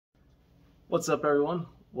What's up, everyone?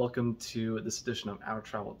 Welcome to this edition of Our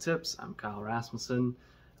Travel Tips. I'm Kyle Rasmussen.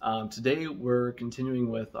 Today we're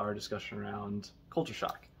continuing with our discussion around culture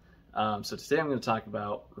shock. So today I'm going to talk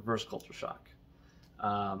about reverse culture shock.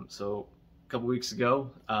 So a couple weeks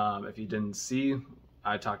ago, if you didn't see,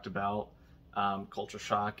 I talked about culture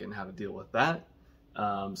shock and how to deal with that.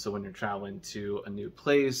 So when you're traveling to a new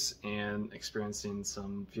place and experiencing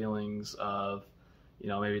some feelings of,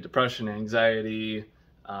 maybe depression, anxiety,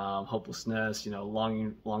 hopelessness,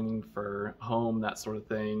 longing for home, that sort of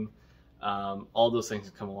thing. All those things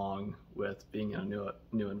come along with being in a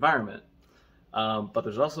new environment. But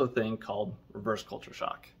there's also a thing called reverse culture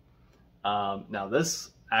shock. Now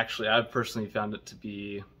this actually, I've personally found it to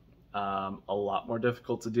be a lot more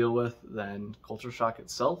difficult to deal with than culture shock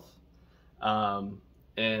itself.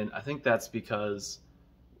 And I think that's because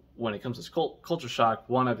when it comes to culture shock,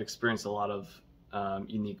 one, I've experienced a lot of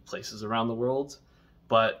unique places around the world,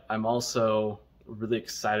 but I'm also really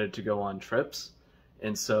excited to go on trips.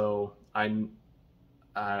 And so I'm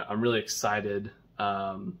really excited,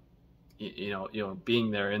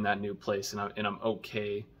 being there in that new place, and I'm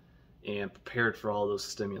okay and prepared for all those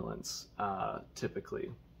stimulants,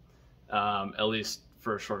 typically, at least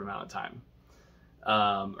for a short amount of time,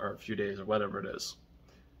 or a few days or whatever it is.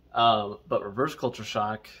 But reverse culture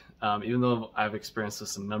shock, even though I've experienced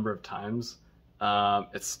this a number of times,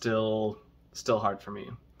 it's still hard for me.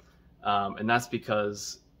 And that's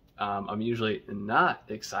because I'm usually not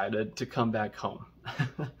excited to come back home.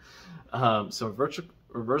 So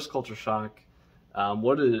reverse culture shock,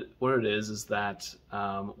 what it is that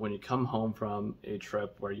when you come home from a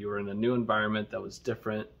trip where you were in a new environment that was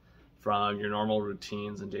different from your normal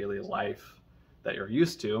routines and daily life that you're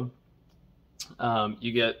used to,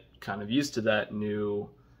 you get kind of used to that new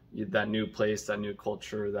place, that new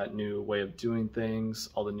culture, that new way of doing things,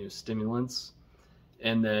 all the new stimulants.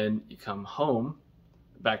 And then you come home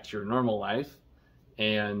back to your normal life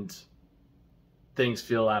and things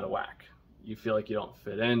feel out of whack. You feel like you don't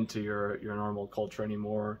fit into your normal culture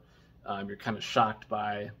anymore. You're kind of shocked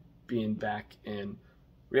by being back in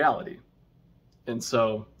reality. And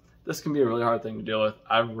so this can be a really hard thing to deal with.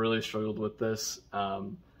 I've really struggled with this.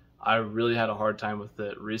 I really had a hard time with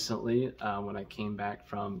it recently when I came back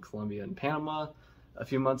from Colombia and Panama a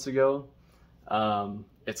few months ago.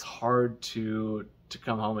 It's hard to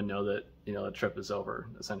come home and know that the trip is over,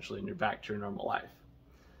 essentially, and you're back to your normal life.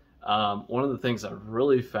 One of the things I've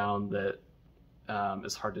really found that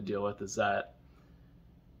is hard to deal with is that,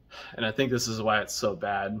 and I think this is why it's so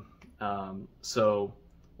bad. So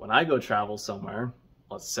when I go travel somewhere,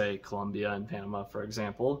 let's say Colombia and Panama, for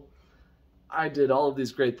example, I did all of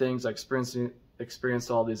these great things. I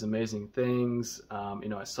experienced all these amazing things.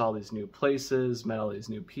 I saw these new places, met all these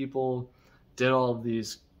new people, did all of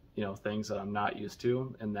these, things that I'm not used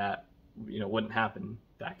to and that, wouldn't happen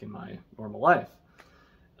back in my normal life.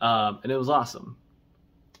 And it was awesome.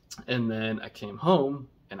 And then I came home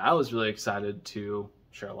and I was really excited to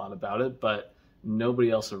share a lot about it, but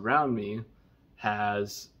nobody else around me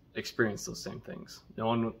has experienced those same things.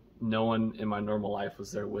 No one in my normal life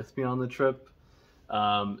was there with me on the trip.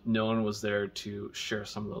 No one was there to share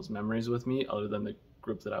some of those memories with me other than the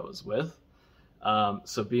group that I was with.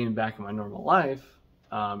 So being back in my normal life,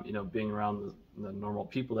 being around the normal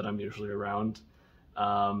people that I'm usually around,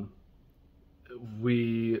 I've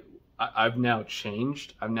now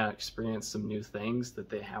changed. I've now experienced some new things that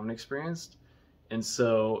they haven't experienced. And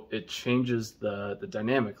so it changes the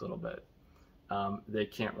dynamic a little bit. They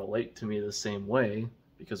can't relate to me the same way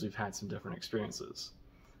because we've had some different experiences.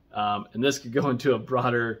 And this could go into a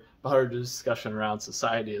broader discussion around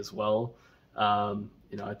society as well.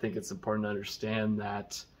 I think it's important to understand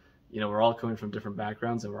that, we're all coming from different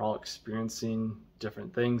backgrounds and we're all experiencing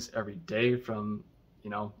different things every day from,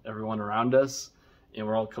 everyone around us, and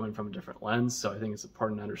we're all coming from a different lens. So I think it's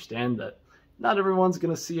important to understand that not everyone's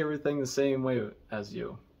going to see everything the same way as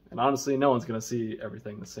you. And honestly, no one's going to see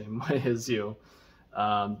everything the same way as you.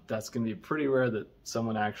 That's going to be pretty rare that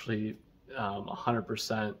someone actually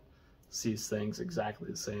 100% sees things exactly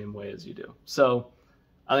the same way as you do. So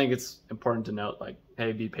I think it's important to note,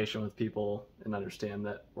 hey, be patient with people and understand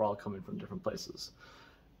that we're all coming from different places.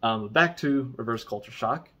 Back to reverse culture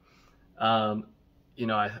shock. I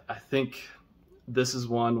think this is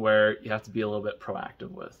one where you have to be a little bit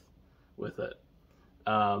proactive with it.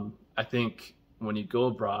 I think when you go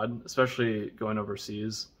abroad, especially going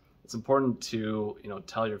overseas, it's important to,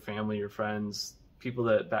 tell your family, your friends, people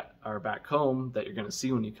that are back home that you're going to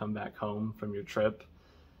see when you come back home from your trip.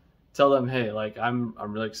 Tell them, hey, I'm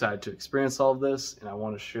really excited to experience all of this and I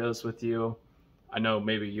want to share this with you. I know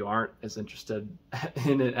maybe you aren't as interested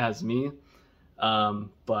in it as me,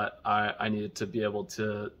 But I needed to be able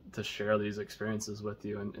to share these experiences with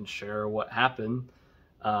you and share what happened,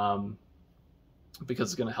 because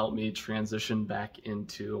it's going to help me transition back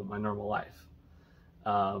into my normal life,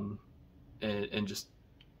 and just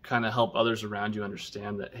kind of help others around you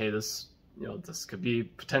understand that, hey, this could be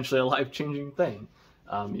potentially a life-changing thing.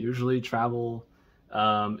 Usually travel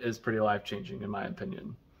is pretty life-changing in my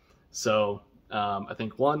opinion. So I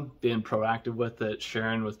think one, being proactive with it,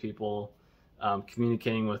 sharing with people,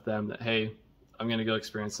 communicating with them that, hey, I'm going to go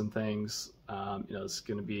experience some things. It's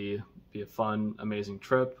going to be a fun, amazing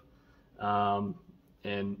trip. And,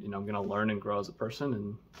 I'm going to learn and grow as a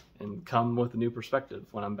person and come with a new perspective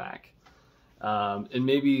when I'm back. And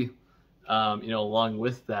maybe, along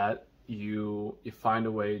with that, you find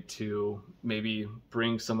a way to maybe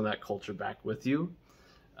bring some of that culture back with you,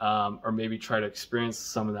 or maybe try to experience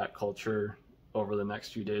some of that culture over the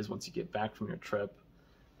next few days once you get back from your trip,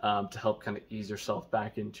 to help kind of ease yourself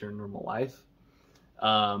back into your normal life.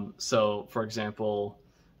 So for example,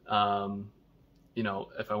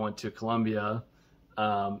 if I went to Colombia,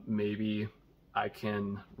 maybe I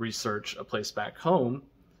can research a place back home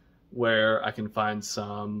where I can find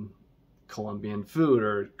some Colombian food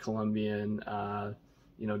or Colombian,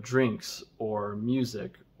 drinks or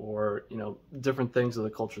music or, different things of the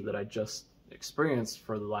culture that I just experienced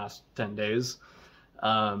for the last 10 days.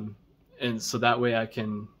 And so that way I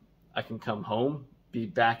can come home, be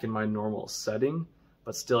back in my normal setting,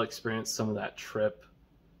 but still experience some of that trip,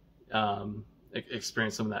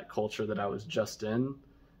 experience some of that culture that I was just in,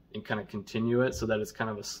 and kind of continue it so that it's kind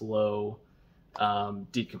of a slow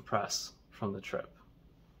decompress from the trip.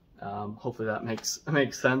 Hopefully that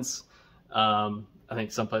makes sense. I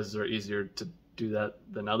think some places are easier to do that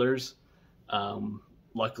than others.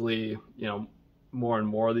 Luckily, more and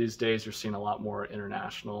more these days you're seeing a lot more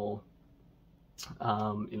international,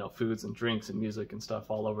 foods and drinks and music and stuff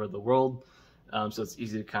all over the world. So it's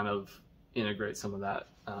easy to kind of integrate some of that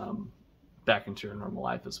back into your normal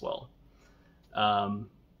life as well.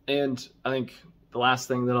 And I think the last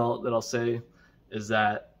thing that I'll say is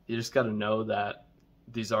that you just got to know that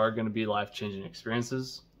these are going to be life-changing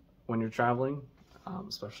experiences when you're traveling,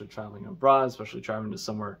 especially traveling abroad, especially traveling to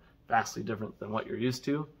somewhere vastly different than what you're used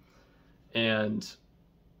to. And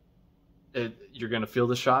you're going to feel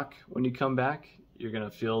the shock when you come back. You're going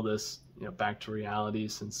to feel this, back to reality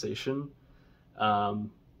sensation. But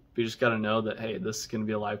you just got to know that, hey, this is going to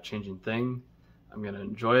be a life-changing thing. I'm going to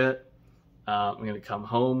enjoy it. I'm going to come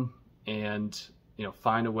home and,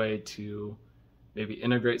 find a way to maybe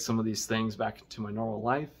integrate some of these things back into my normal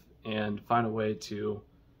life and find a way to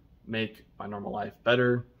make my normal life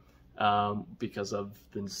better, because of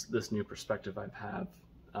this new perspective I've had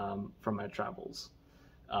from my travels.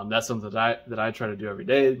 That's something that I try to do every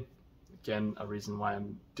day. Again, a reason why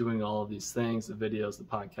I'm doing all of these things, the videos, the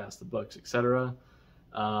podcasts, the books, etc.,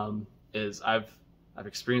 is I've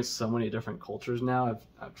experienced so many different cultures now.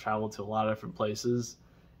 I've traveled to a lot of different places,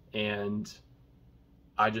 and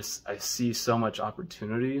I see so much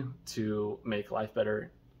opportunity to make life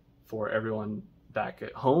better for everyone back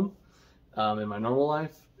at home, in my normal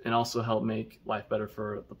life, and also help make life better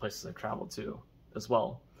for the places I've traveled to as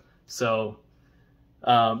well. So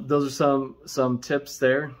those are some tips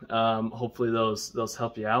there. Hopefully those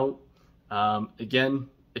help you out. Again,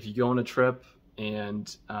 if you go on a trip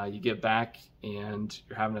and you get back and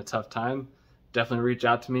you're having a tough time, definitely reach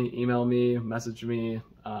out to me, email me, message me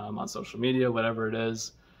on social media, whatever it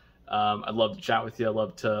is. I'd love to chat with you. I'd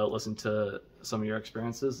love to listen to some of your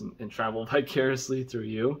experiences and travel vicariously through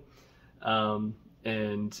you. And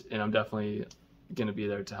I'm definitely going to be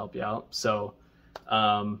there to help you out. So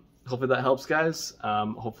hopefully that helps, guys.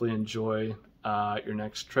 Hopefully enjoy your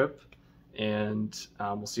next trip, and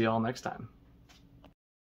we'll see you all next time.